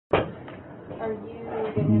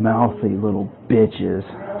Mouthy little bitches.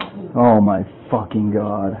 Oh my fucking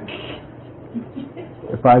God.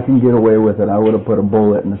 If I can get away with it, I would have put a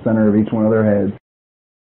bullet in the center of each one of their heads.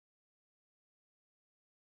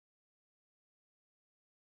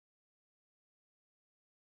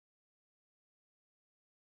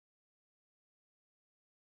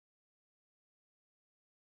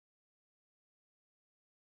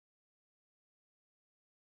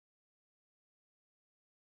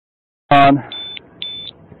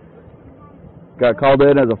 Got called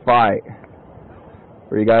in as a fight.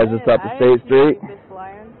 Were you guys just up the State Street?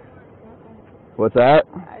 What's that?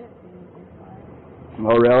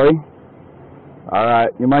 Oh, really? All right.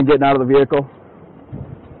 You mind getting out of the vehicle?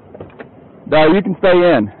 No, you can stay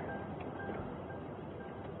in.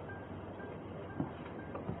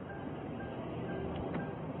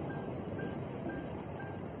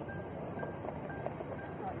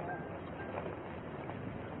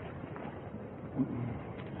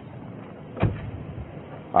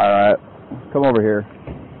 All right. Come over here.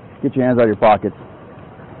 Get your hands out of your pockets.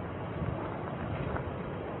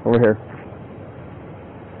 Over here.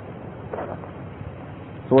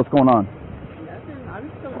 So what's going on? Nothing.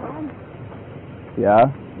 I'm still home. Yeah?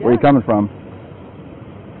 Where are you coming from?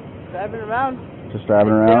 Driving around. Just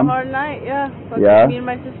driving around? It's been a hard night, yeah. Yeah? Me and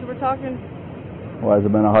my sister were talking. Why has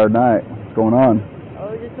it been a hard night? What's going on?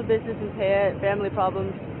 Oh, just a business and family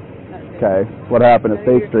problems. Okay. What happened at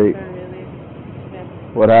State Street? Really. Yeah.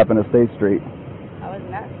 What happened at State Street? I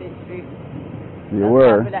wasn't at State Street. You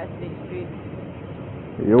were. At State Street.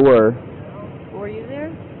 You were. Were you there?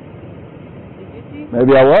 Did you see?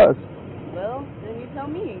 Maybe I was. Well, then you tell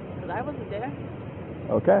me, because I wasn't there.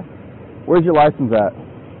 Okay. Where's your license at?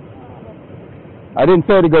 I didn't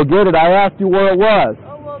say to go get it. I asked you where it was.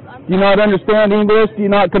 Oh, well, Do you not understand English? Do you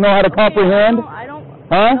not know how to comprehend? I don't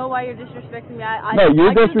huh? know why you're disrespecting me. No,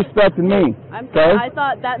 you're disrespecting me. I'm okay? sorry. I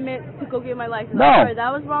thought that meant to go get my license. No. I'm sorry.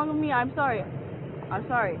 That was wrong with me. I'm sorry. I'm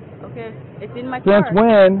sorry. Okay? It's in my car. Since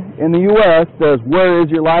when in the U.S. does "where is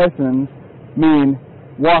your license" mean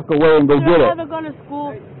walk away and go get it? I haven't gone to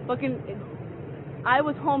school. I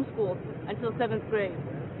was homeschooled until 7th grade.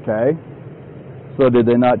 Okay. So did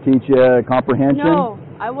they not teach you comprehension? No.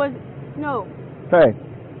 No. Okay.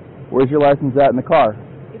 Where's your license at in the car?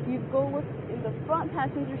 If you go look in the front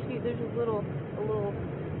passenger seat, there's a little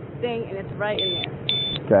thing, and it's right in there.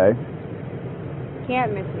 Okay.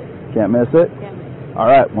 Can't miss it. Can't miss it? Can't miss it. All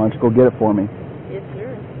right. Why don't you go get it for me? Yes,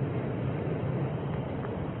 sir.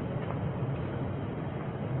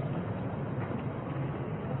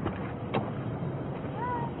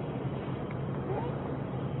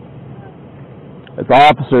 It's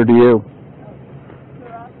officer to you.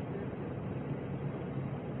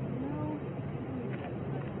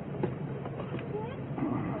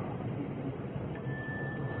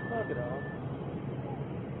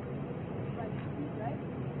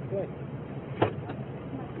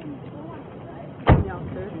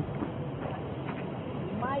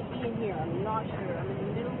 Might be in here. I'm not sure. I'm in the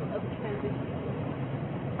middle of the transition.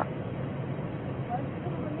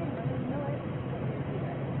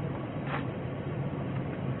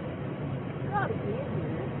 Gotta be in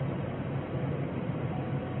here.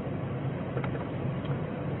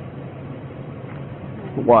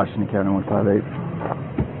 Washington County 158.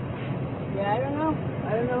 Yeah, I don't know.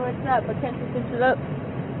 I don't know where it's at, but can't you search it up?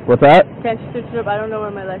 What's that? Can't you search it up? I don't know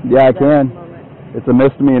where my license is. Yeah, I can. It's a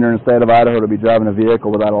misdemeanor in the state of Idaho to be driving a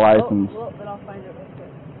vehicle without a license. Oh, well, then I'll find it real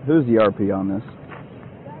quick. Who's the RP on this?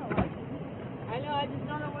 I know, I just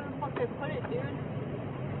don't know where the fuck they put it, dude.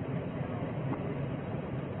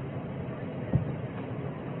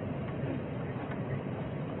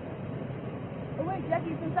 Oh wait,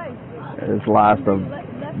 Jackie's inside. It's last of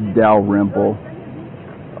Dalrymple.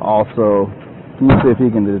 Also, can you see if he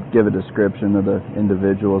can give a description of the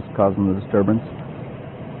individuals causing the disturbance?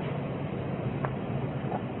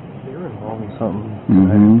 They were involved in something.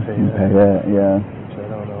 Mm-hmm. I didn't pay that. Yeah. Which I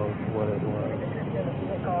don't know what it was.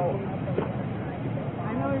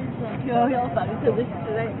 I know you're like, yo, y'all about to this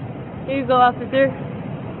today. Here you go, officer.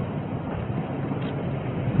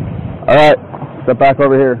 All right, step back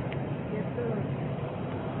over here. Yes, sir.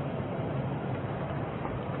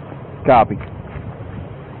 Copy.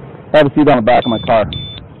 Have a seat on the back of my car.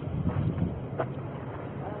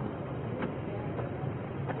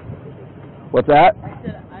 What's that? I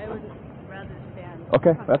said I would rather stand.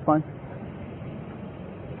 Okay, that's fine.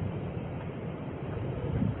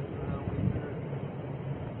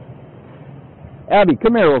 Abby,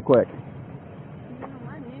 come here real quick. You don't know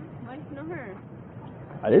my name. Why do you know her?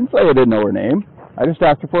 I didn't say I didn't know her name. I just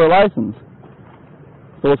asked her for a license.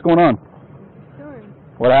 So what's going on? Sure.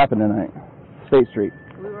 What happened tonight? State Street.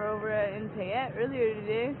 We were over in Payette earlier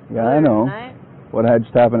today. Yeah, I know. Tonight. What had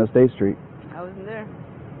just happened at State Street? I wasn't there.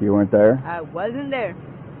 You weren't there? I wasn't there.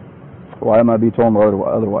 Why am I be told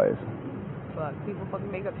otherwise? Fuck, people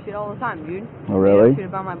fucking make up shit all the time, dude. Oh, really? Make up shit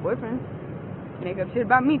about my boyfriend. Make up shit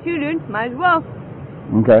about me too, dude. Might as well.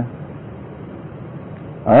 Okay.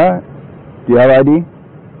 Alright. Do you have ID?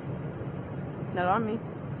 Not on me.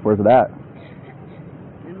 Where's it at?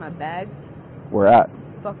 In my bag. Where at?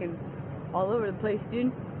 Fucking all over the place,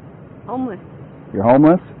 dude. Homeless. You're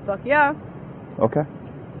homeless? Fuck yeah. Okay.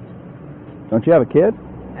 Don't you have a kid?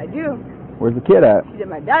 I do. Where's the kid at? She's at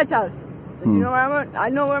my dad's house. But you know where I'm at? I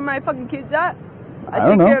know where my fucking kid's at. I don't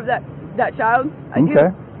take know. care of that child. I Okay.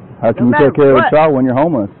 do. How can No you take care of matter a child when you're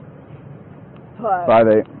homeless? Fuck.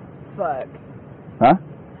 5'8". Fuck. Huh?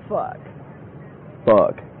 Fuck.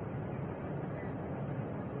 Fuck.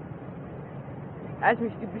 Ask me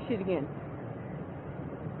stupid shit again.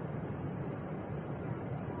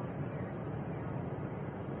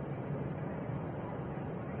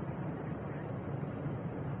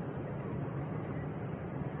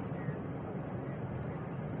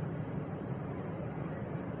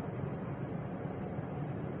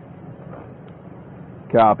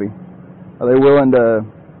 Copy. Are they willing to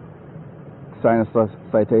sign a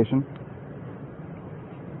citation?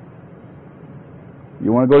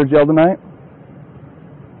 You want to go to jail tonight?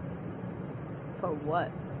 For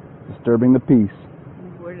what? Disturbing the peace.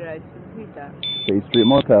 Where did I see that? State Street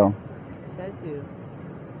Motel. Says who?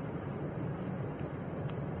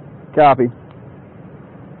 Copy.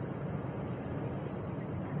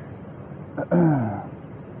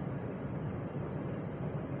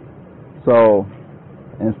 So,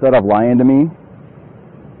 instead of lying to me,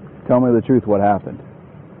 tell me the truth what happened.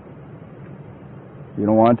 You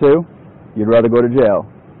don't want to? You'd rather go to jail.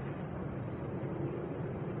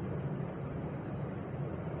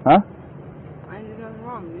 Huh? I didn't do nothing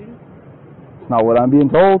wrong, dude. It's not what I'm being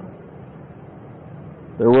told.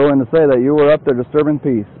 They're willing to say that you were up there disturbing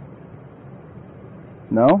peace.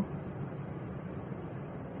 No?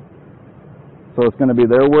 So it's going to be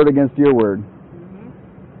their word against your word.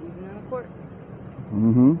 Even in the court.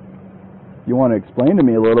 You want to explain to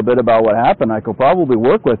me a little bit about what happened, I could probably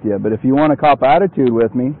work with you. But if you want a cop attitude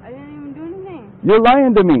with me, I didn't even do anything. you're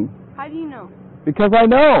lying to me. How do you know? Because I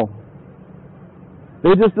know.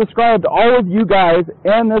 They just described all of you guys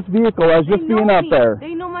and this vehicle as just being up there.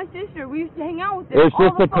 They know my sister. We used to hang out with them. It's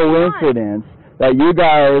just a coincidence that you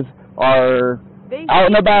guys are out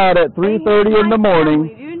and about at 3:30 in the morning.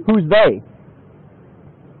 Family, Who's they?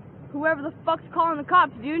 Whoever the fuck's calling the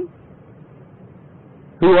cops, dude.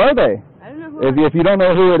 Who are they? I don't know who. If you don't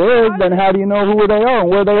know who it is, then how do you know who they are and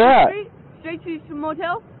where they're at? Straight to the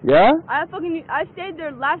motel. Yeah? I stayed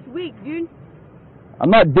there last week, dude. I'm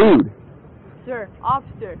not dude. Sir,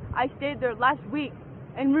 officer, I stayed there last week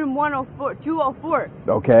in room 204.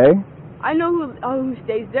 Okay. I know who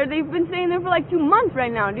stays there. They've been staying there for like 2 months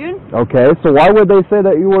right now, dude. Okay, so why would they say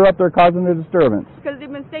that you were up there causing a disturbance? Because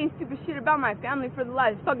they've been saying stupid shit about my family for the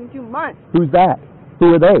last fucking 2 months. Who's that?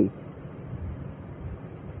 Who are they?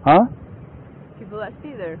 Huh? People that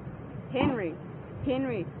stay there. Henry,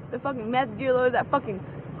 the fucking meth dealer that fucking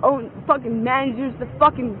manages the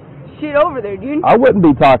fucking shit over there, dude. I wouldn't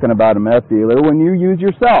be talking about a meth dealer when you use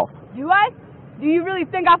yourself. Do I? Do you really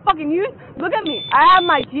think I fucking use? Look at me. I have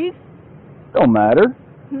my keys. Don't matter.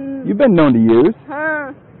 You've been known to use.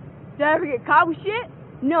 Did I ever get caught with shit?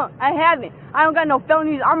 No, I haven't. I don't got no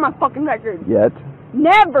felonies on my fucking record. Yet.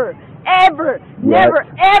 Never, ever, never,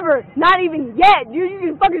 ever. Not even yet, dude. You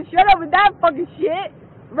can fucking shut up with that fucking shit.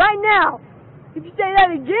 Right now. If you say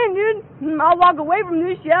that again, dude, I'll walk away from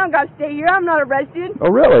this shit. I don't gotta stay here. I'm not arrested. Oh,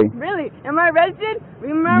 really? Really? Am I arrested?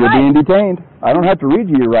 You're being detained. I don't have to read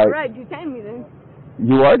you your rights. Alright, detain me then.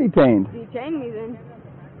 You are detained. Detain me then.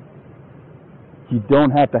 You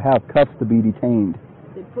don't have to have cuffs to be detained.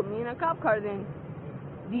 They put me in a cop car then.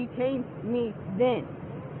 Detain me then.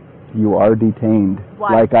 You are detained.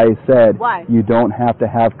 Why? Like I said, Why? You don't have to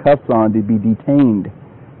have cuffs on to be detained.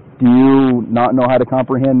 Do you not know how to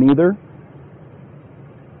comprehend neither?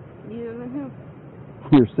 Neither than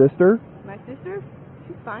who? Your sister? My sister?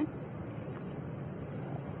 She's fine.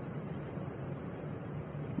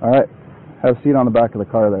 All right. Have a seat on the back of the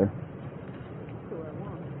car there. That's what I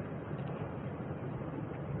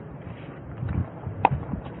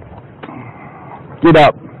want. Get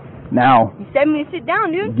up. Now. You said me to sit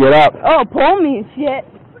down, dude. Get up. Oh, pull me and shit.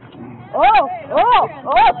 Oh,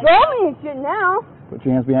 pull me and shit now. Put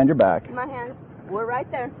your hands behind your back. My hands were right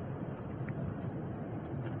there.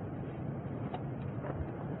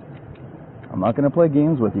 I'm not going to play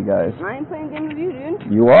games with you guys. I ain't playing games with you,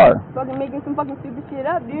 dude. You are. Fucking making some fucking stupid shit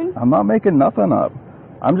up, dude. I'm not making nothing up.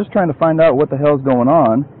 I'm just trying to find out what the hell's going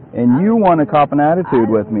on, and you want to cop an attitude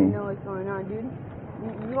with me. I don't know what's going on, dude.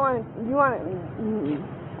 You want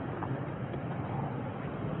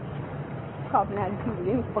cop an attitude with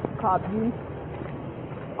any fucking cop, dude.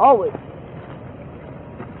 Always.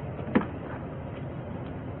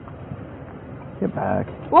 Get back.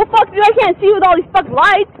 Well, fuck, dude, I can't see with all these fucking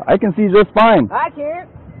lights. I can see just fine. I can't.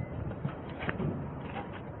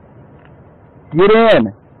 Get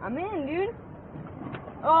in. I'm in, dude.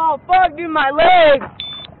 Oh, fuck, dude, my leg.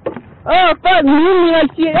 Oh, fuck, you hit me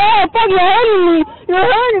like shit. Oh, fuck, you're hurting me.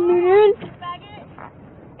 You're hurting me, dude.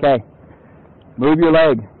 Okay. Move your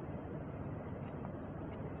leg.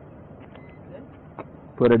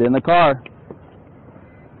 Put it in the car.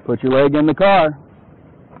 Put your leg in the car.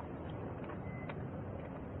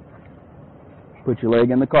 Put your leg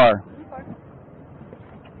in the car.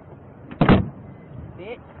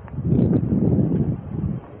 Bitch.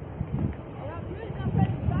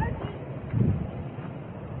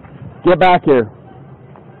 Get back here.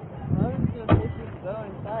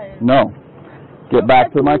 No. Get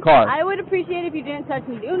back to my car. I would appreciate if you didn't touch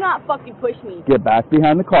me. Do not fucking push me. Get back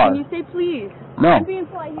behind the car. Can you say please? No. I'm being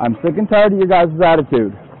polite. I'm sick and tired of your guys'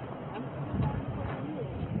 attitude.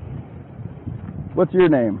 What's your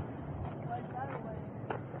name?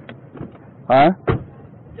 Huh?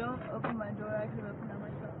 Don't open my door. I could open it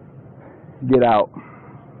myself. Get out.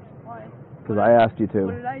 Why? Because I asked you What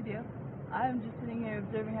to. did I do? I'm just sitting here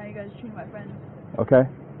observing how you guys treat my friends. Okay?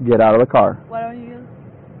 Get out of the car. Why don't you?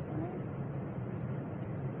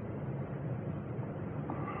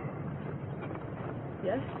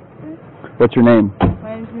 Yes? What's your name?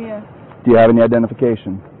 My name's Mia. Do you have any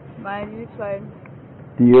identification? My ID expired.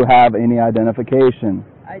 Do you have any identification?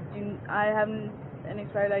 I have an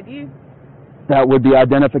expired ID. That would be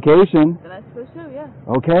identification. Then I'm supposed to, yeah.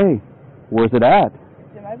 Okay. Where's it at?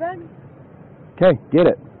 It's in my bag. Okay, get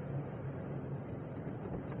it.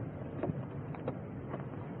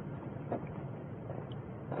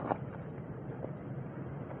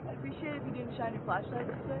 I'd appreciate it if you didn't shine your flashlight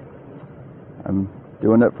this way. I'm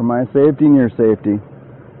doing it for my safety and your safety.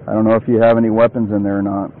 I don't know if you have any weapons in there or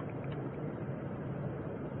not.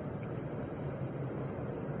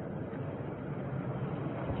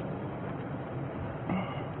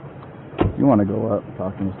 You want to go up,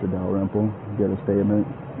 talk to Mr. Dalrymple, get a statement,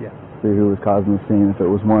 Yeah. see who was causing the scene, if it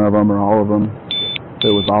was one of them or all of them. If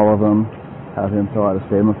it was all of them, have him fill out a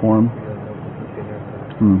statement for him.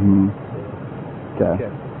 Okay.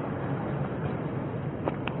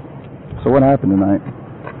 So what happened tonight?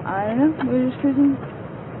 I don't know. We were just cruising.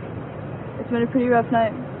 It's been a pretty rough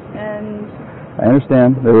night, and I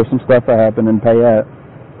understand there was some stuff that happened in Payette,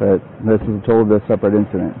 but this is a totally separate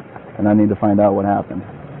incident, and I need to find out what happened.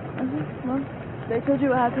 okay, well, they told you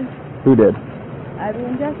what happened. Who did? Abby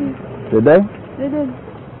and Jackie. Did they? They did.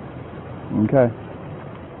 Okay.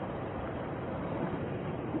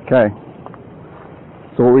 Okay.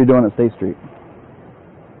 So what were you doing at State Street?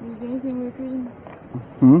 Didn't do anything. We were cruising.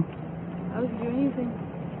 I wasn't doing anything.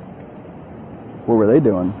 What were they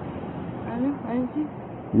doing? I don't know. I didn't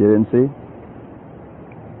see. You didn't see?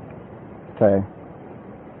 Okay.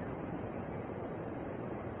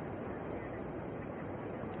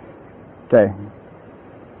 Okay.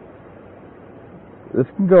 This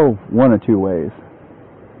can go one of two ways.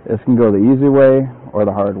 This can go the easy way or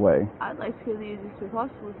the hard way. I'd like to go the easiest way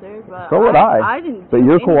possible, sir, but So would I. I didn't do But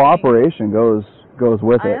your anything. cooperation goes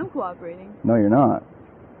with I it. am cooperating. No, you're not.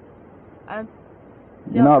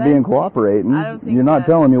 You're No, not being thank you. cooperating. I don't think You're not that-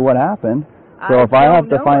 telling me what happened. So if I don't have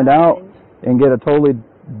to know find what out happened. and get a totally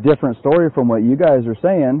different story from what you guys are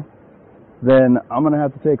saying, then I'm going to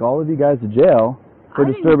have to take all of you guys to jail for I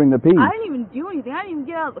didn't- disturbing the peace. I didn't even do anything. I didn't even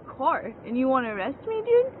get out of the car. And you want to arrest me,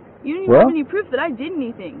 dude? You don't even Well- have any proof that I did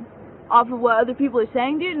anything. Off of what other people are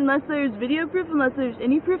saying, dude, unless there's video proof, unless there's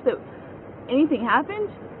any proof that anything happened,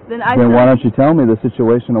 then Then why don't you tell me the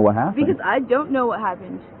situation of what happened? Because I don't know what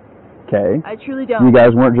happened. Okay. I truly don't. You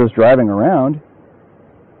guys weren't just driving around.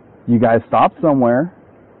 You guys stopped somewhere.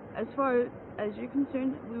 As far as you're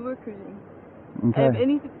concerned, we were cruising. Okay. If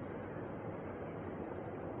anything,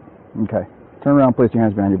 Okay. Turn around, place your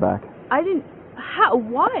hands behind your back. I didn't. How?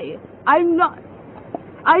 Why? I'm not.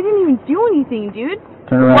 I didn't even do anything, dude.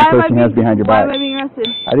 Turn around, place your hands behind your Why back. am I being arrested?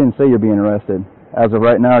 I didn't say you're being arrested. As of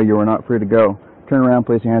right now, you are not free to go. Turn around,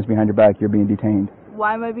 place your hands behind your back. You're being detained.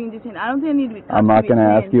 Why am I being detained? I don't think I need to be. I'm not going to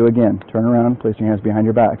ask you again. Turn around, place your hands behind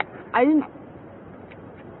your back. I didn't.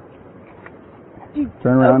 Dude,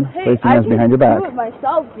 Turn around, hey, place your hands behind your back. I can do it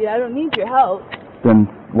myself, dude. I don't need your help. Then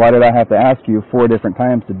why did I have to ask you 4 different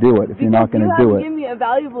times to do it if you're not going to do You have to it? give me a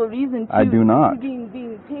valuable reason to, I do not. to being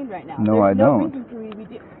detained right now. No, There's I no don't. reason for me to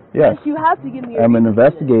be Yes. You have to give me a I'm reason.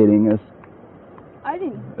 investigating I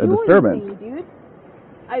didn't a do disturbance. anything, dude.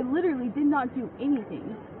 I literally did not do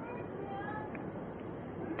anything.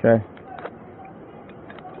 Okay.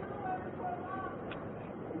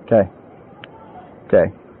 Okay.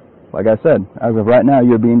 Okay. Like I said, as of right now,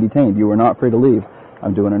 you're being detained. You are not free to leave.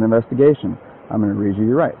 I'm doing an investigation. I'm going to read you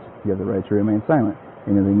your rights. You have the right to remain silent.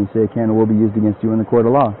 Anything you say can or will be used against you in the court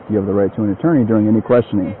of law. You have the right to an attorney during any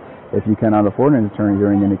questioning. If you cannot afford an attorney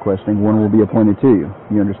during any questioning, one will be appointed to you.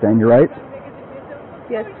 You understand your rights?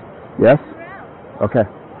 Yes. Yes? Okay.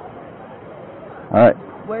 All right.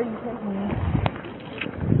 Where are you taking me?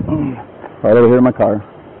 Right over here in my car.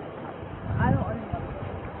 I don't understand.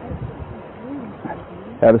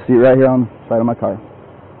 Have a seat right here on the side of my car.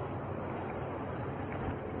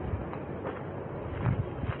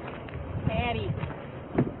 Patty.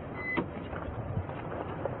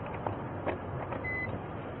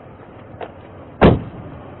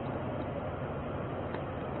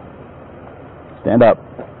 Stand up.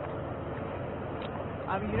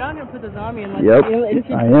 I mean, you're not going to put this on me unless Yep, you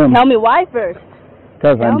I am. tell me why first.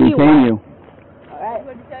 Because I'm Tell me detaining why. you. Alright.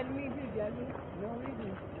 What you said to me too, Jackie. No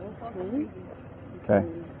reason. No fucking reason. Okay.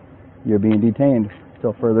 You're being detained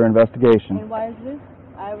till further investigation. And why is this?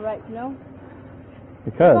 I have a right to know.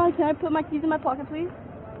 Because. Can I put my keys in my pocket, please?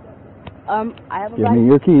 I have a Give right. me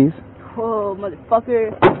your keys. Whoa,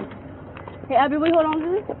 motherfucker. Hey, Abby, wait, hold on to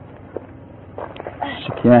this.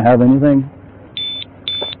 She can't have anything.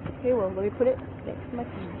 Okay, well, let me put it next to my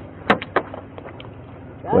keys.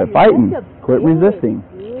 God, Quit you're fighting. such a Quit bitch, resisting.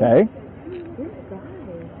 dude. Okay? This guy,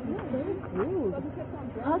 you're very rude.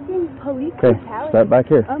 Fucking police Okay. brutality. Step back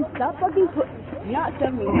here. Stop fucking you're not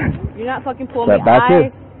shoving me. You're not fucking pulling Step me. back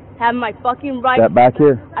here. I have my fucking rights. Step back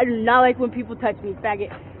here. I do not like when people touch me,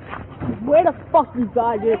 faggot. Where the fuck you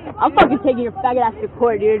got, dude? I'm fucking taking your faggot ass to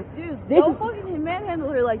court, dude. Don't fucking manhandle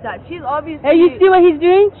her like that. She's obviously. Hey, you see what he's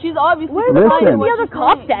doing? She's obviously. Where's the Listen. other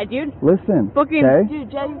cops at, dude? Listen. Fucking. Okay?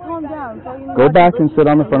 Dude, Jackie, calm down. Go back and sit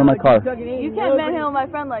on the front of my car. You can't manhandle my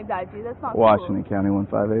friend like that, dude. That's not Washington County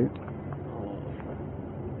 158.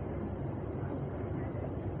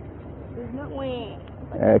 There's no way.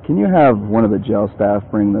 Can you have one of the jail staff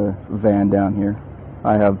bring the van down here?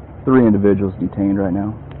 I have 3 individuals detained right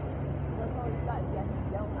now.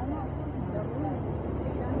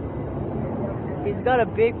 He's got a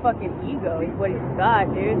big fucking ego, is what he's got,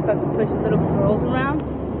 dude. He's fucking pushing little girls around.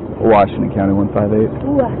 Washington County 158.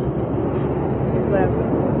 Whatever.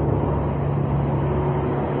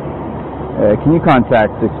 Can you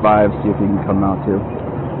contact 65, see if he can come out too?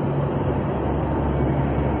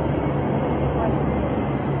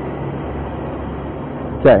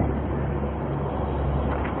 Okay.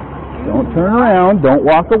 Don't turn around. Don't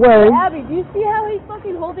walk away. Abby, do you see how he's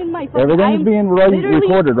fucking holding my fucking... Everything's being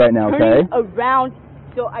recorded right now, okay? Around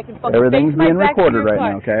so I can fucking Everything's face my being back to recorded your right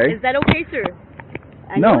car. now, okay? Is that okay, sir?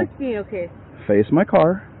 I No. know it's being okay. Face my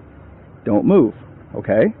car. Don't move,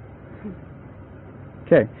 okay?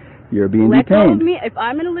 Okay. You're being Let go of detained. me. If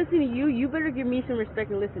I'm gonna listen to you, you better give me some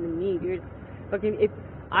respect and listen to me, dude. Fucking if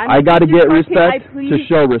I gotta get respect to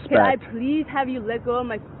show Can I respect. please have you let go of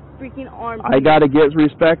my freaking arm? I gotta get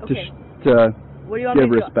respect Okay. to What do you want give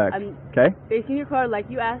me to do? respect. I'm Okay? facing your car like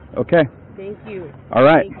you asked. Okay. Thank you. All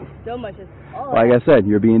right. Thank you so much. That's all Like I said,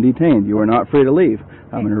 you're being detained. You are not free to leave.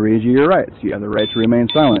 I'm going to read you your rights. You have the right to remain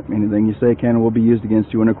silent. Anything you say can or will be used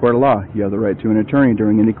against you in a court of law. You have the right to an attorney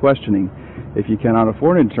during any questioning. If you cannot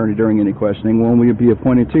afford an attorney during any questioning, one will be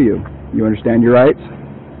appointed to you. You understand your rights?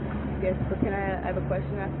 Yes, but can I have a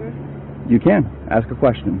question after? You can. Ask a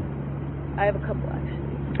question. I have a couple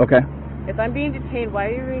actually. Okay. If I'm being detained, why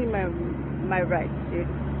are you reading my rights, dude?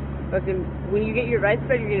 Fucking, when you get your rights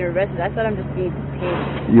back, you're getting arrested. I thought I'm just being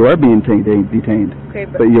detained. You are being detained. Okay,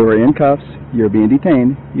 But you are in cuffs. You're being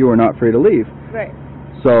detained. You are not free to leave. right.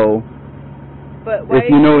 So, But why if are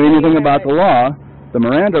you know reading anything my about the rights? law, the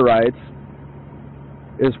Miranda rights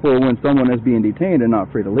is for when someone is being detained and not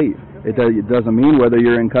free to leave. It doesn't mean whether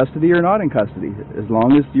you're in custody or not in custody. As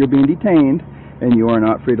long as you're being detained and you are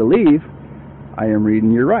not free to leave, I am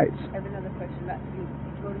reading your rights. I have another question. You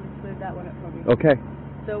totally cleared that one up for me. Okay.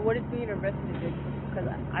 So what is being arrested? Because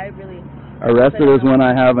I really... Arrested is when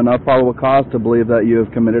I have enough probable cause to believe that you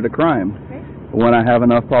have committed a crime. Okay. When I have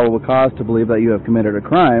enough probable cause to believe that you have committed a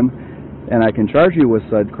crime, and I can charge you with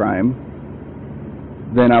said crime,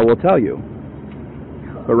 then I will tell you.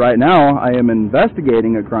 But right now, I am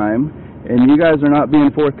investigating a crime, and you guys are not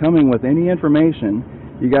being forthcoming with any information.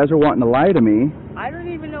 You guys are wanting to lie to me. I don't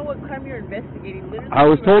even know what crime you're investigating. Literally, I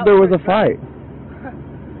was you were told out there was for a fight.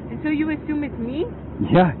 And so you assume it's me?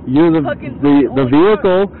 Yeah, you're the Fucking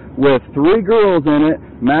vehicle with 3 girls in it,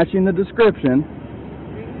 matching the description.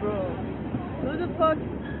 3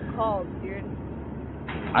 called, dude?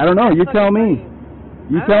 I don't know. You tell me.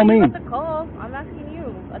 You tell me. I don't know about the call. I'm asking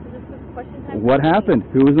you. That's a question time. What happened?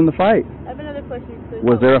 Who was in the fight? I have another question.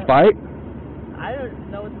 Was there a fight? I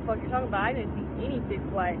don't know what the fuck you're talking about. I didn't see any fist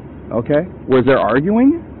fight. Okay. Was there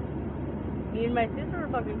arguing? Me and my sister were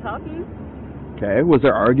fucking talking. Okay. Was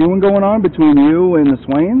there arguing going on between you and the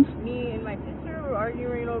Swains? Me and my sister were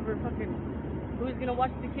arguing over fucking who's gonna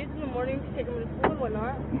watch the kids in the morning to take them to school and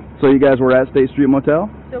whatnot. So you guys were at State Street Motel?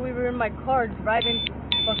 So we were in my car driving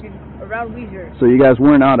fucking around Weiser. So you guys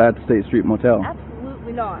weren't out at the State Street Motel?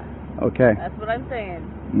 Absolutely not. Okay. That's what I'm saying.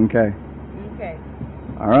 Okay. Okay.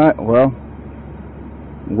 All right. Well,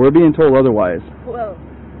 we're being told otherwise. Well,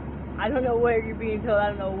 I don't know where you're being told. I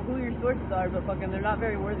don't know who your sources are, but fucking they're not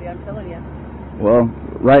very worthy, I'm telling you. Well,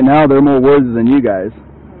 right now they're more worthy than you guys.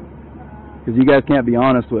 Because you guys can't be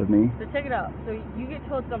honest with me. So check it out. So you get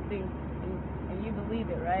told something and you believe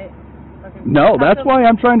it, right? Fucking No, that's why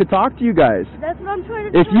I'm trying to talk to you guys. That's what I'm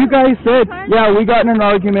trying to If you guys said, yeah, we got in an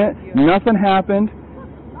argument, nothing happened.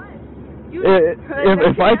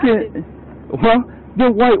 If I can, well,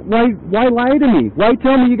 then why lie to me? Why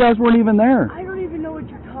tell me you guys weren't even there? I don't even know what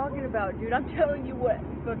you're talking about, dude. I'm telling you what,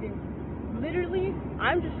 fucking, literally,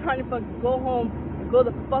 I'm just trying to fucking go home and go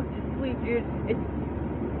the fuck to sleep, dude.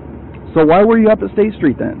 So why were you up at State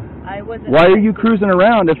Street then? I wasn't. Why are you cruising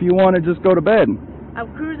around if you want to just go to bed?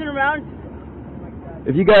 I'm cruising around. Oh my God.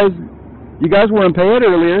 If you guys were in Payette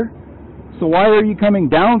earlier, so why are you coming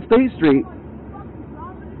down State Street?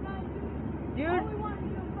 Dude.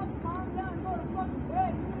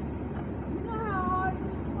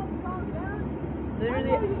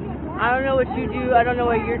 Literally, I don't know what you do. I don't know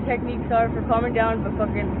what your techniques are for calming down, but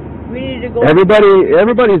fucking, we need to go.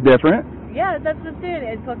 Everybody's different. Yeah, that's the thing.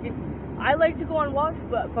 And fucking, I like to go on walks,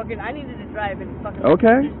 but fucking, I needed to drive and fucking.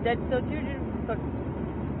 Okay. That's so too, dude. Fucking,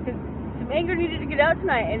 cause some anger needed to get out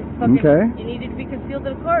tonight, and fucking, it needed to be concealed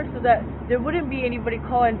in the car so that there wouldn't be anybody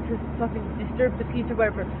calling to fucking disturb the peace or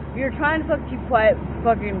whatever. We were trying to fucking keep quiet,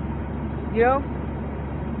 fucking, you know.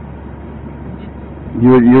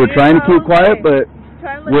 You were trying to keep quiet, but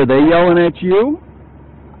were they yelling at you?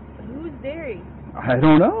 Who's they? I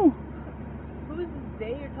don't know. Who's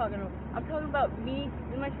they you're talking about? I'm talking about me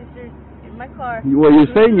and my sisters in my car. Well, you're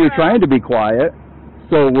saying you're trying to be quiet,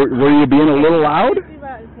 so were you being a little loud? I'm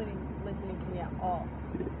not listening to me at all.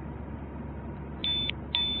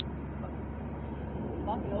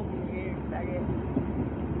 Fucking open your ears, faggot.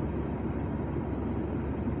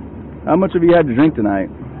 How much have you had to drink tonight?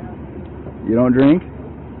 You don't drink?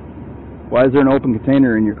 Why is there an open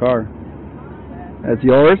container in your car? That's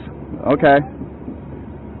yours? Okay.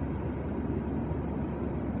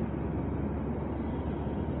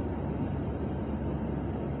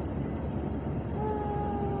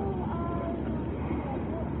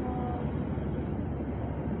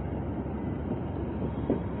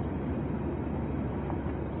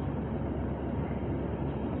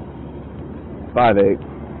 Five eight.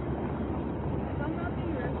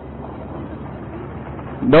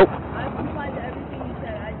 Nope. I complied to everything you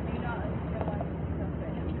said. I do not understand why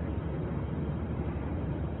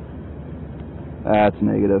you're That's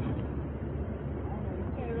negative.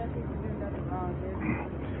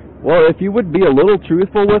 Well, if you would be a little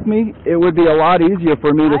truthful with me, it would be a lot easier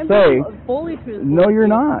for me to say. I'm fully truthful. No, you're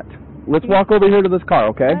not. Let's walk over here to this car,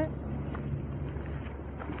 okay?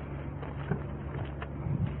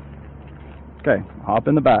 Okay, hop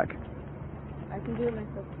in the back. I can do it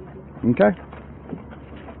myself. Okay.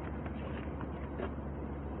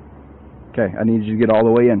 Okay, I need you to get all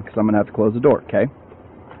the way in because I'm going to have to close the door, okay?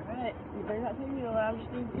 Alright, you better not take me nowhere. I'm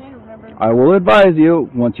just being detained, remember? I will advise you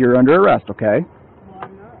once you're under arrest, okay? Well,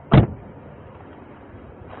 I'm not.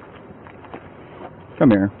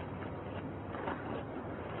 Come here.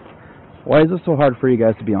 Why is it so hard for you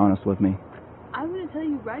guys to be honest with me? I'm going to tell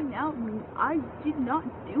you right now, I did not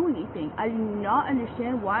do anything. I do not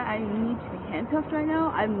understand why I need to be handcuffed right now.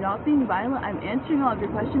 I'm not being violent. I'm answering all of your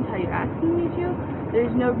questions how you're asking me to.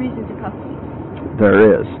 There's no reason to cuff me.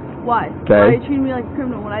 There is. Why? Okay. Why are you treating me like a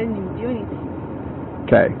criminal when I didn't even do anything?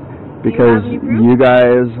 Okay. Because you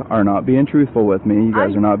guys are not being truthful with me. You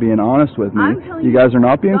guys are not being honest with me. You guys are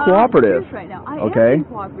not being cooperative. Right now. I okay? am being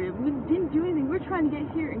cooperative. We didn't do anything. We're trying to get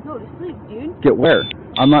here and go to sleep, dude. Get where?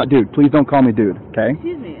 I'm not dude. Please don't call me dude, okay?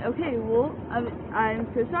 Excuse me. Okay, well, I'm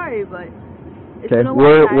so sorry, but it's okay. been a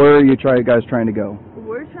long time. Where are you guys trying to go?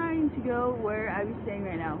 We're trying to go where Abby's staying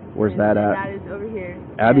right now. Where's that at? That is over here.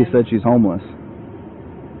 Abby said she's homeless.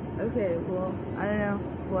 Okay, well, I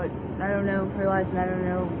don't know her life, and I don't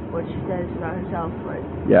know what she says about herself, but...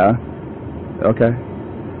 Yeah? Okay.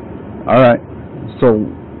 Alright. So,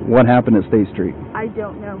 what happened at State Street? I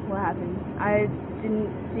don't know what happened. I didn't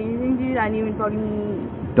see anything, dude. I didn't even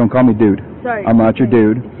fucking... Don't call me dude. Sorry. I'm not your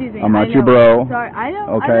dude. Excuse me. I'm not I your know. bro. Sorry, I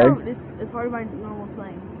know. Okay. I know. It's part of my normal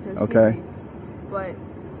slang. So Okay. me. But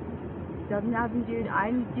doesn't happen, dude. I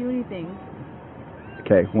didn't do anything.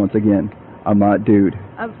 Okay, once again, I'm not dude.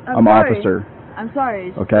 I'm sorry. Officer. I'm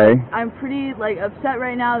sorry. Okay. I'm pretty upset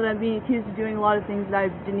right now that I'm being accused of doing a lot of things that I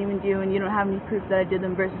didn't even do, and you don't have any proof that I did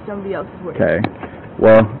them versus somebody else's work. Okay.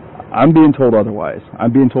 Well, I'm being told otherwise.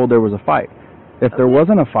 I'm being told there was a fight. If there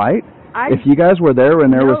wasn't a fight, if you guys were there when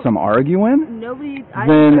there was some arguing, I then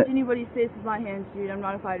didn't touch anybody's face with my hands, dude. I'm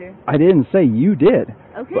not a fighter. I didn't say you did.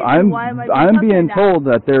 Okay. But I'm being told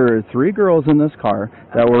that there are 3 girls in this car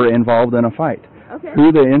that were involved in a fight. Okay.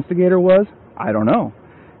 Who the instigator was, I don't know.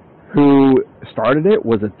 Who started it?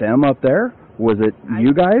 Was it them up there? Was it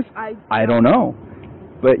you guys? I don't know.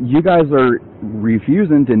 But you guys are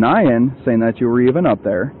refusing, denying, saying that you were even up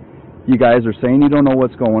there. You guys are saying you don't know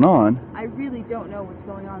what's going on. I really don't know what's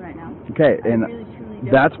going on right now. Okay, and really,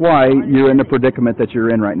 truly that's why you're in the predicament that you're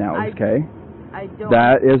in right now, okay? I don't.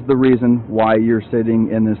 That is the reason why you're sitting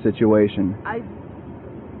in this situation.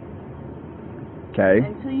 Okay.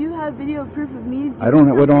 Until you have video proof of me. I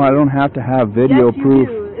don't have to have video proof.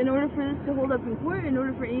 Yes, you do. In order for this to hold up in court, in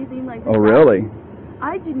order for anything like this. Oh, really?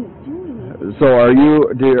 I didn't do anything. So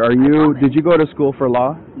did you go to school for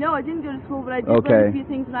law? No, I didn't go to school, but I did learn a few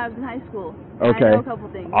things when I was in high school. Okay. I know a couple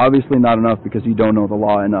things. Obviously not enough because you don't know the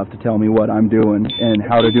law enough to tell me what I'm doing and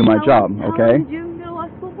how to do my job, okay? How long did you go to law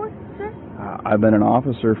school for, sir? I've been an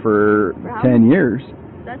officer for 10 years.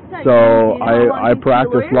 That's nice. So I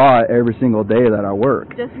practice law every single day that I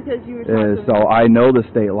work. Just because you were so I know the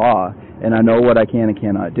state law, and I know what I can and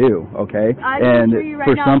cannot do, okay? And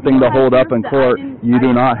for something to hold up in court, you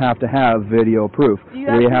do not have to have video proof.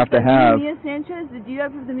 We have to have... Do you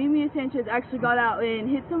have proof that Mia Sanchez actually got out and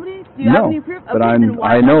hit somebody? Do you no, have any proof? But I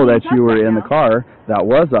know that you were in the car that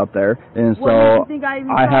was up there, and so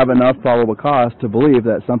I have enough probable cause to believe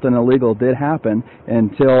that something illegal did happen.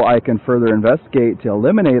 Until I can further investigate to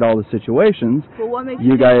eliminate all the situations,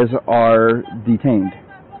 you guys are detained.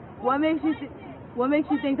 What makes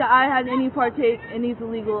you think that I had any partake in these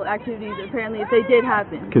illegal activities, apparently, if they did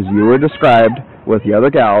happen? Because you were described with the other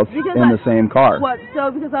gals in the same car. What,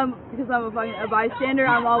 so because I'm a bystander,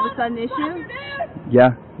 I'm all of a sudden issue?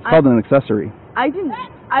 Yeah, it's called an accessory. I didn't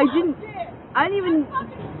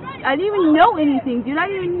even know anything, dude. I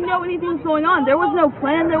didn't even know anything was going on. There was no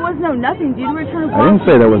plan, there was no nothing, dude. We were trying to... I didn't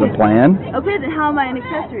say there was a plan. Okay, then how am I an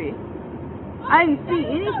accessory? I didn't see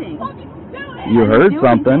anything. You heard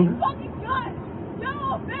something.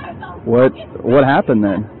 What happened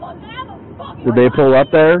then? Did they pull up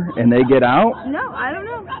there and they get out? No, I don't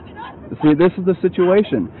know. See, this is the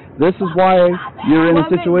situation. This is why you're in the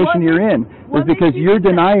situation you're in. Is because you're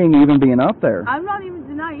denying even being up there. I'm not even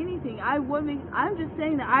denying anything. I'm just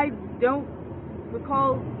saying that I don't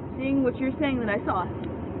recall seeing what you're saying that I saw.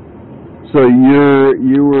 So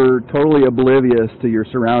you were totally oblivious to your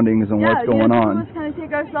surroundings and what's going on. Yeah, we just kind of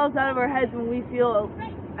take ourselves out of our heads when we feel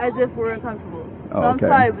as if we're uncomfortable. So okay.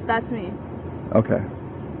 I'm sorry, but that's me. Okay.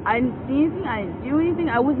 I didn't see anything. I didn't do anything.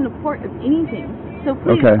 I wasn't a part of anything. So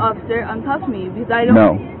please, officer, uncuff me because I don't.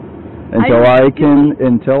 No.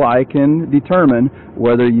 Until I can determine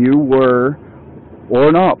whether you were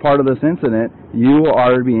or not part of this incident, you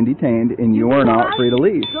are being detained and you are not free to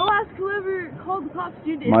leave. Go ask whoever called the cops,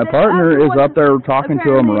 dude. My partner is up there talking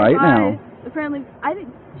to him right now. Apparently, I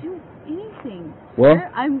didn't do anything. Well,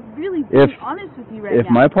 sir. I'm really being honest with you right now. If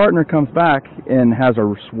my partner comes back and has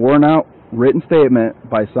a sworn out written statement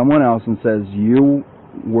by someone else and says you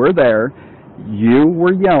were there, you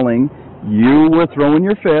were yelling, you were throwing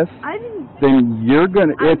your fists, then you're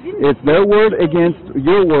gonna. It's their word against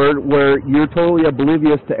your word, where you're totally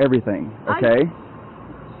oblivious to everything. Okay.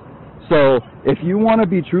 So if you want to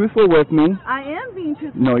be truthful with me, I am being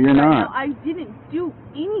truthful. No, you're not. I didn't do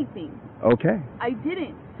anything. Okay. I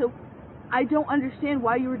didn't. So I don't understand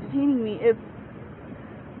why you were detaining me. If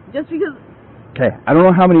just because. Okay. I don't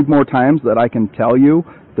know how many more times that I can tell you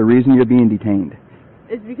the reason you're being detained.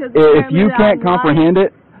 It's because if you can't comprehend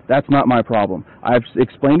it, that's not my problem. I've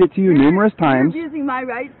explained it to you numerous times. You're abusing my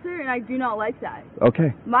rights, sir, and I do not like that.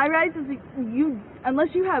 Okay. My rights is unless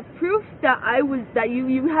you have proof that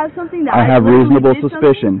you have something that I have reasonable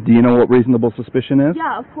suspicion. Do you know what reasonable suspicion is?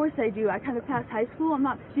 Yeah, of course I do. I kind of passed high school. I'm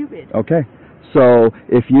not stupid. Okay. So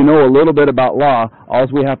if you know a little bit about law, all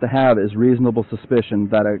we have to have is reasonable suspicion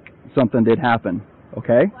that something did happen.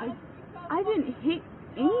 Okay? I didn't hit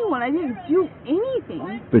anyone. I didn't do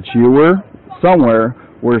anything. But you were somewhere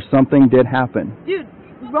where something did happen. Dude,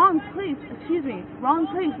 wrong place. Excuse me. Wrong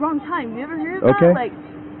place, wrong time. You ever heard of that? Like,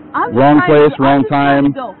 Wrong place, wrong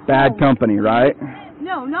time, bad company, right?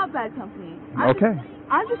 No, not bad company. Okay.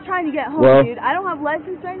 I'm just trying to get home, dude. I don't have a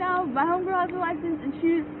license right now. My homegirl has a license, and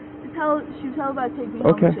she was about to take me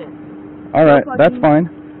home and shit. All right, that's fine.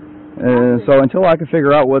 So until I can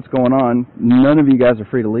figure out what's going on, none of you guys are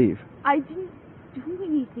free to leave. I didn't do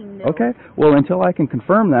anything, though. Okay. Well, until I can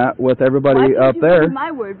confirm that with everybody up there.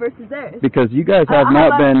 My word versus theirs. Because you guys have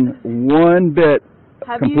not been one bit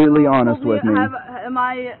completely honest with me. Am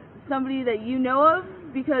I somebody that you know of?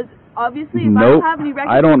 Because obviously, if nope, I don't have any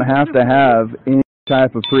records, I don't have to have any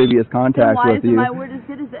type of previous contact with you. Why isn't my word as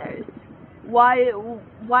good as theirs? Why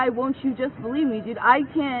won't you just believe me, dude? I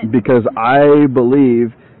can't. Because I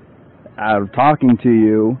believe, out of talking to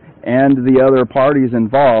you and the other parties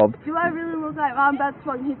involved. Do I really look like I'm about to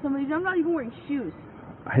fucking hit somebody? I'm not even wearing shoes.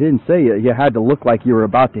 I didn't say you had to look like you were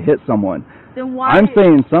about to hit someone. Then why? I'm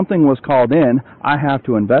saying something was called in. I have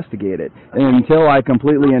to investigate it. Okay. And until I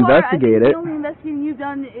completely investigate it. The only investigating you've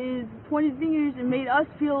done is pointed fingers and made us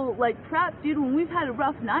feel like crap, dude, when we've had a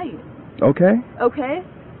rough night. Okay. Okay?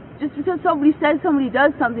 Just because somebody says somebody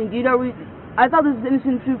does something, dude, I thought this was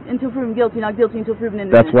innocent until proven guilty, not guilty until proven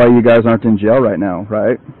innocent. That's why you guys aren't in jail right now,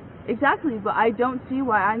 right? Exactly, but I don't see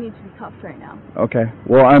why I need to be cuffed right now. Okay.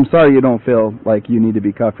 Well, I'm sorry you don't feel like you need to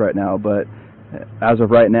be cuffed right now, but as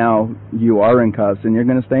of right now, you are in cuffs, and you're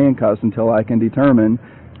going to stay in cuffs until I can determine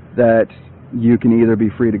that you can either be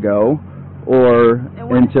free to go, or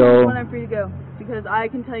until... when I'm free to go. Because I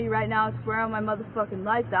can tell you right now, I swear on my motherfucking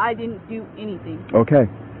life that I didn't do anything. Okay.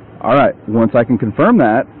 All right. Once I can confirm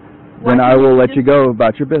that, then I will let you go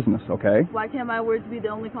about your business, okay? Why can't my words be the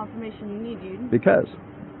only confirmation you need, dude? Because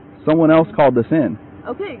someone else called this in.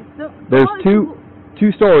 Okay, so... There's two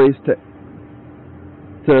stories to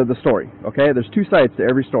the story, okay? There's two sides to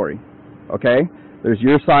every story, okay? There's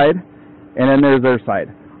your side, and then there's their side.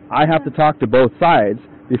 I have to talk to both sides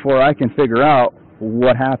before I can figure out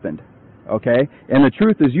what happened, okay? And the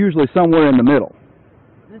truth is usually somewhere in the middle.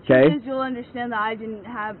 The truth is you'll understand that I didn't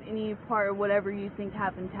have any part of whatever you think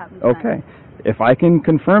happened. Okay. If I can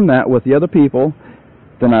confirm that with the other people,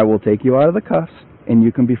 then I will take you out of the cuffs, and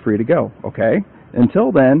you can be free to go, okay?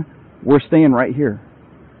 Until then, we're staying right here.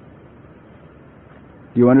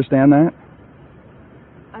 Do you understand that?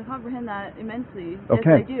 I comprehend that immensely.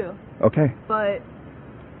 Okay. Yes, I do. Okay. But,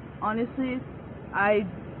 honestly, I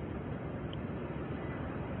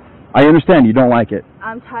understand you don't like it.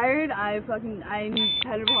 I'm tired. I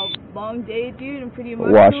had a long day, dude. I'm pretty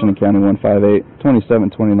emotional. Washington County 158,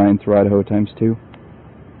 2729 through Idaho times 2.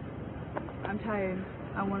 I'm tired.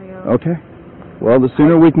 I want to go. Okay. Well, the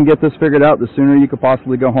sooner we can get this figured out, the sooner you could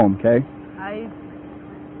possibly go home, okay?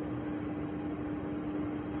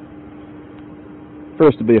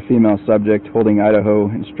 First to be a female subject holding Idaho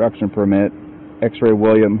instruction permit, X-ray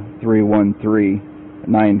William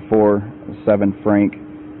 313947 Frank,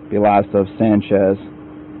 the last of Sanchez,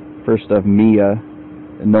 first of Mia,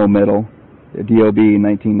 no middle, DOB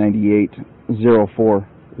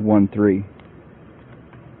 1998-0413.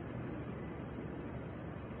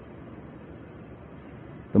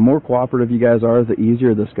 The more cooperative you guys are, the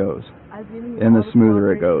easier this goes, and the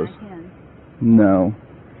smoother it goes. No.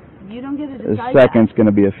 You don't get to the decide second's going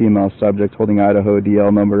to be a female subject holding Idaho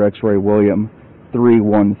DL number X-ray William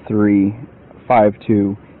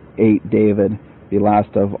 313528 David, the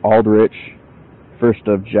last of Aldrich, first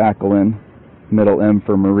of Jacqueline, middle M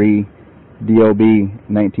for Marie, DOB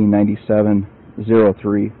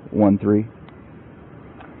 1997-0313.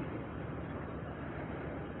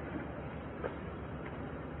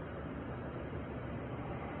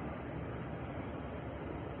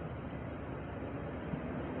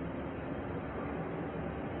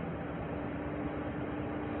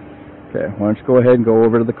 Okay, why don't you go ahead and go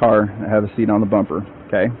over to the car and have a seat on the bumper,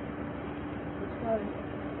 okay? Which one?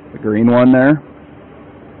 The green one there?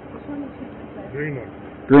 Which one is it? Green one.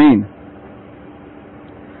 Green.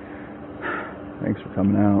 Thanks for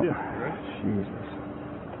coming out. Yeah, right? Jesus.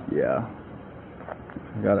 Yeah.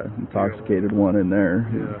 I got an intoxicated one in there.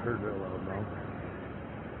 Yeah, I heard that loud now.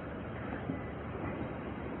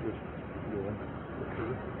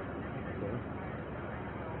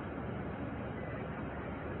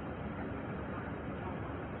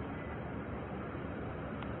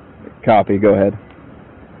 Copy, go ahead.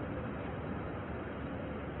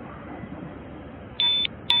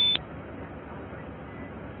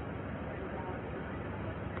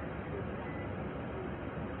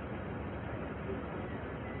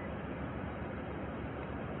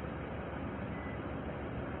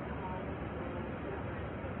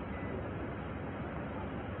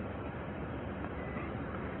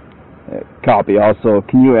 Copy. Also,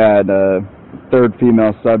 can you add a third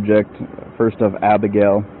female subject, first of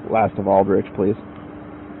Abigail, last of Aldrich, please.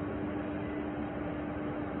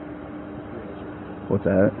 What's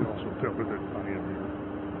that? Also tell her that I am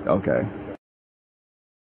here. Okay.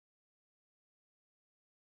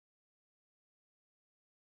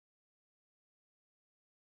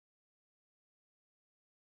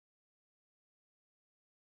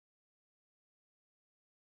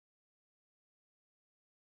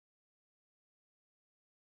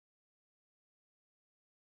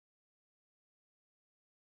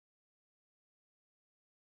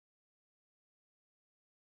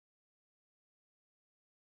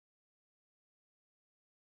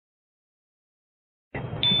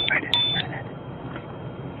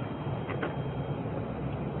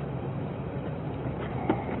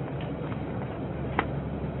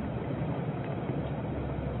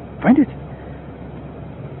 Find it.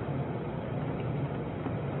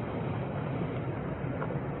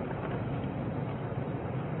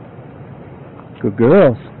 Good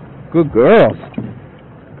girls. Good girls.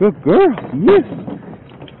 Good girls. Yes.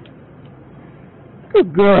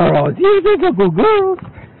 Good girls. Yes, that's all good girls.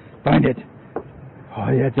 Find it.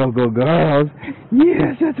 Oh, that's all good girls.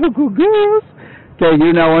 Yes, that's all good girls. Okay,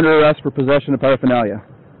 you're now under arrest for possession of paraphernalia.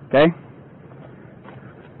 Okay?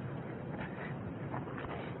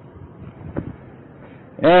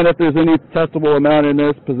 And if there's any testable amount in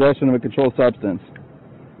this, possession of a controlled substance.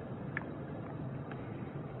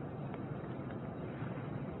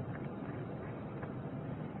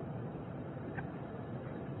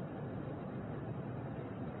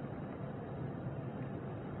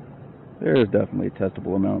 There is definitely a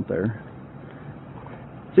testable amount there.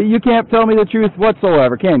 See, you can't tell me the truth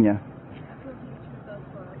whatsoever, can you?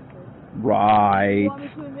 Right. You want me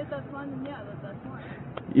to admit that's fine? Then yeah, that's fine.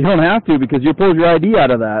 You don't have to, because you pulled your ID out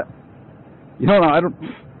of that. You don't know. I don't.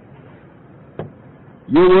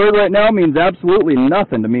 Your word right now means absolutely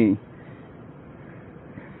nothing to me.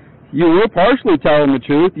 You were partially telling the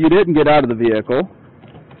truth. You didn't get out of the vehicle,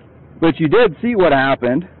 but you did see what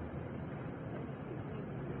happened.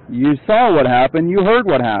 You saw what happened. You heard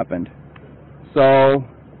what happened. So.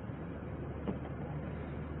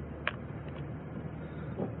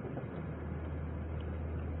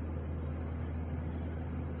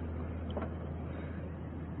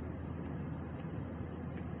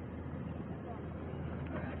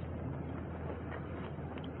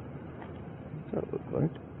 What's that look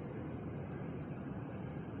like?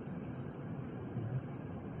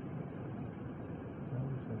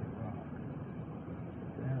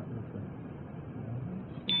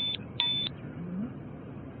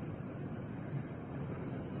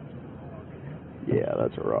 Yeah,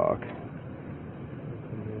 that's a rock.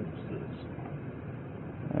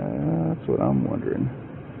 That's what I'm wondering.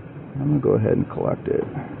 I'm going to go ahead and collect it.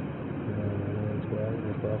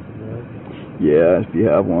 Yeah, if you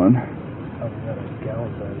have one.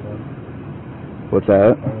 What's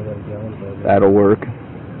that? That'll work.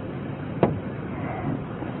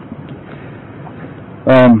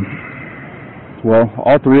 Well,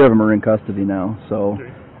 all three of them are in custody now, so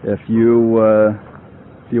if you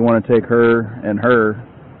want to take her and her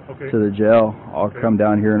to the jail, I'll come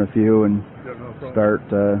down here in a few and start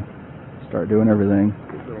doing everything.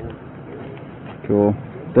 Cool.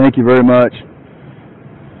 Thank you very much.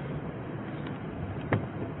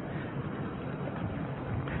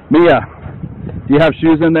 Mia, do you have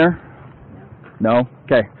shoes in there? No?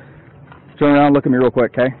 Okay. Turn around and look at me real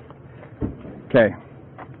quick, okay? Okay.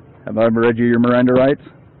 Have I ever read you your Miranda rights?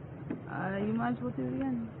 You might as well do it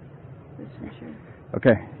again. That's for sure.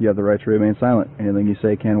 Okay. You have the right to remain silent. Anything you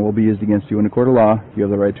say can and will be used against you in a court of law. You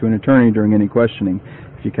have the right to an attorney during any questioning.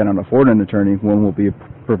 If you cannot afford an attorney, one will be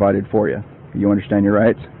provided for you. You understand your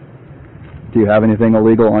rights? Do you have anything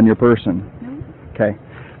illegal on your person? No. Okay.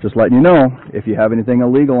 Just letting you know, if you have anything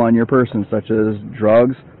illegal on your person, such as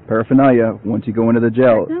drugs, paraphernalia, once you go into the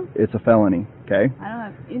jail, it's a felony, okay? I don't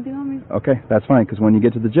have anything on me. Okay, that's fine, because when you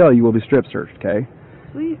get to the jail, you will be strip searched, okay?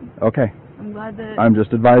 Sweet. Okay. I'm glad that... I'm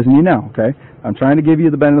just advising you now, okay? I'm trying to give you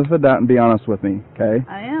the benefit of the doubt and be honest with me, okay?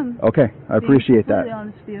 I am. Okay, I appreciate that. Being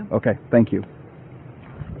honest with you. Okay, thank you.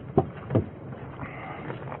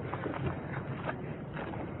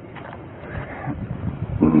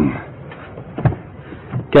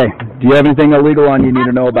 Okay, do you have anything illegal on you need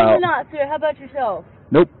to know about? Absolutely not, sir. How about yourself?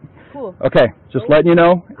 Nope. Cool. Okay, just letting you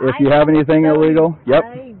know, if you have anything illegal. Yep.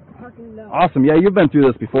 I fucking know. Awesome, yeah, you've been through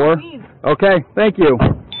this before. Okay, thank you.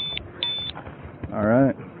 All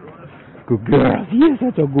right. Good girls. Yes,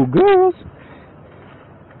 that's a good girls.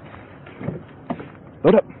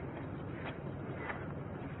 Load up.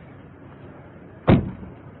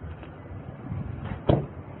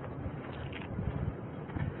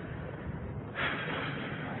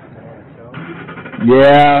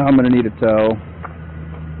 Yeah, I'm gonna need a tow.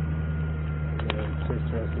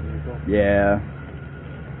 Yeah.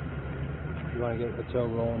 You want to get the tow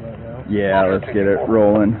rolling right now? Yeah, let's get it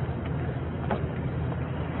rolling.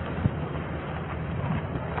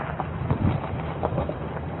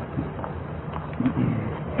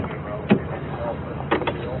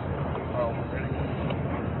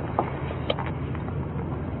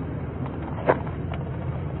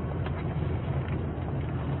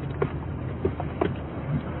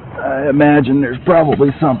 I imagine there's probably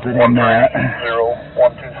something in that.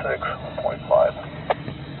 0126.5.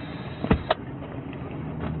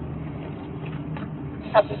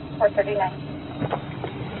 Copy, 439.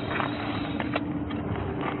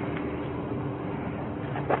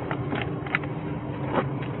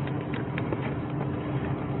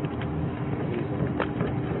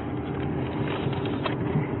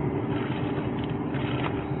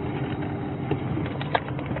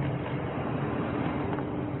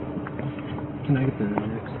 Can I get the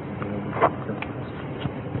next?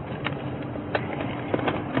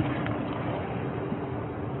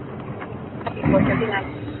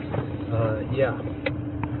 Yeah.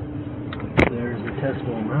 There's the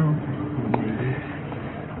testable amount. Maybe.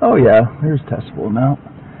 Oh yeah, there's testable amount.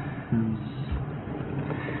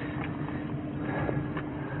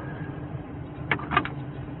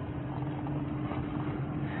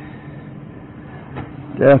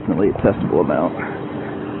 Definitely a testable amount.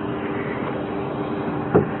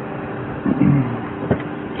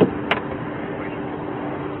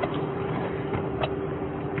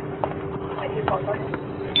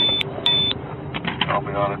 I'll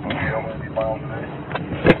be on it. Maybe miles a day.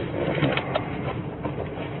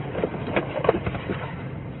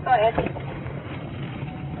 Go ahead.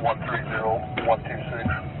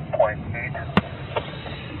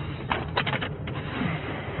 130126.8.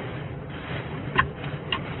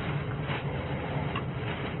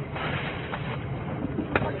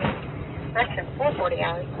 Correction, 440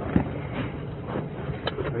 hours.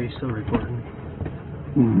 Are you still recording?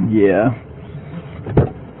 Yeah.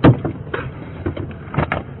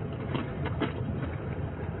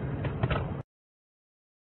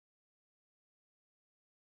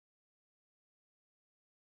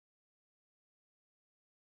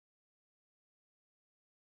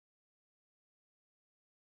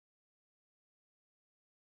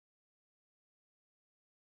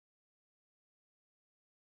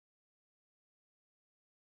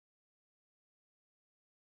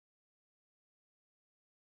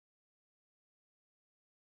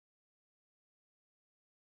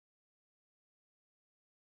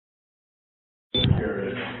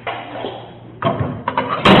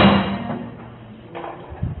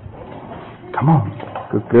 Come on.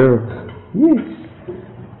 Good girl. Yes.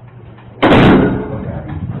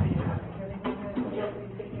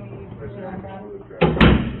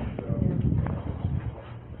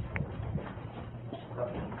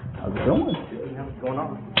 How's it going? What's going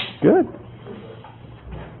on? Good.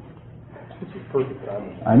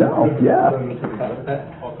 I know, yeah.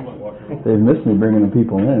 They've missed me bringing the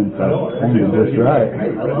people in, so I think it's just right. I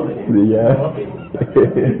love it. Yeah.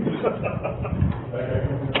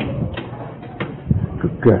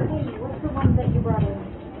 Good girl. What's the one that you brought in?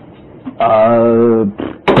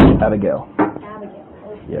 Abigail.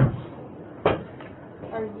 Abigail. Yes.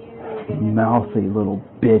 Are you gonna Mouthy little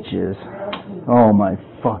bitches. Oh my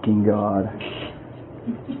fucking god.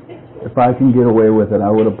 If I can get away with it, I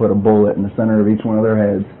would have put a bullet in the center of each one of their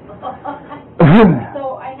heads.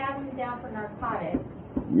 So I have them down for narcotics.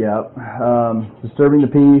 Yep. Disturbing the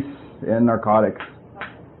peace and narcotics.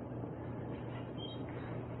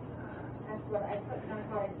 That's what I put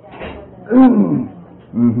narcotics down for the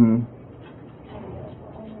Mm-hmm.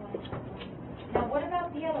 Now what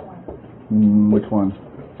about the other one? Which one?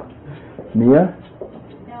 Mia?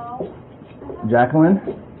 No. Jacqueline?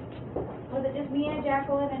 Was it just Mia,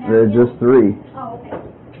 Jacqueline, and They're Abigail? just three. Oh, okay.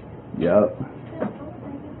 Yep.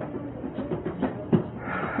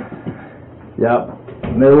 Yep.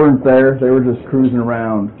 And they weren't there. They were just cruising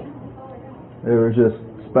around. It was just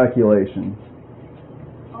speculation.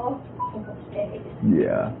 Oh, okay.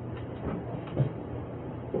 Yeah.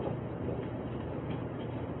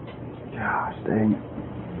 Gosh dang it.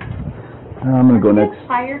 I'm gonna go next.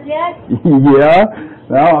 Tired yet? Yeah.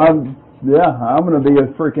 No, I'm gonna be a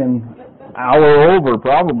freaking hour over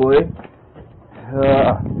probably.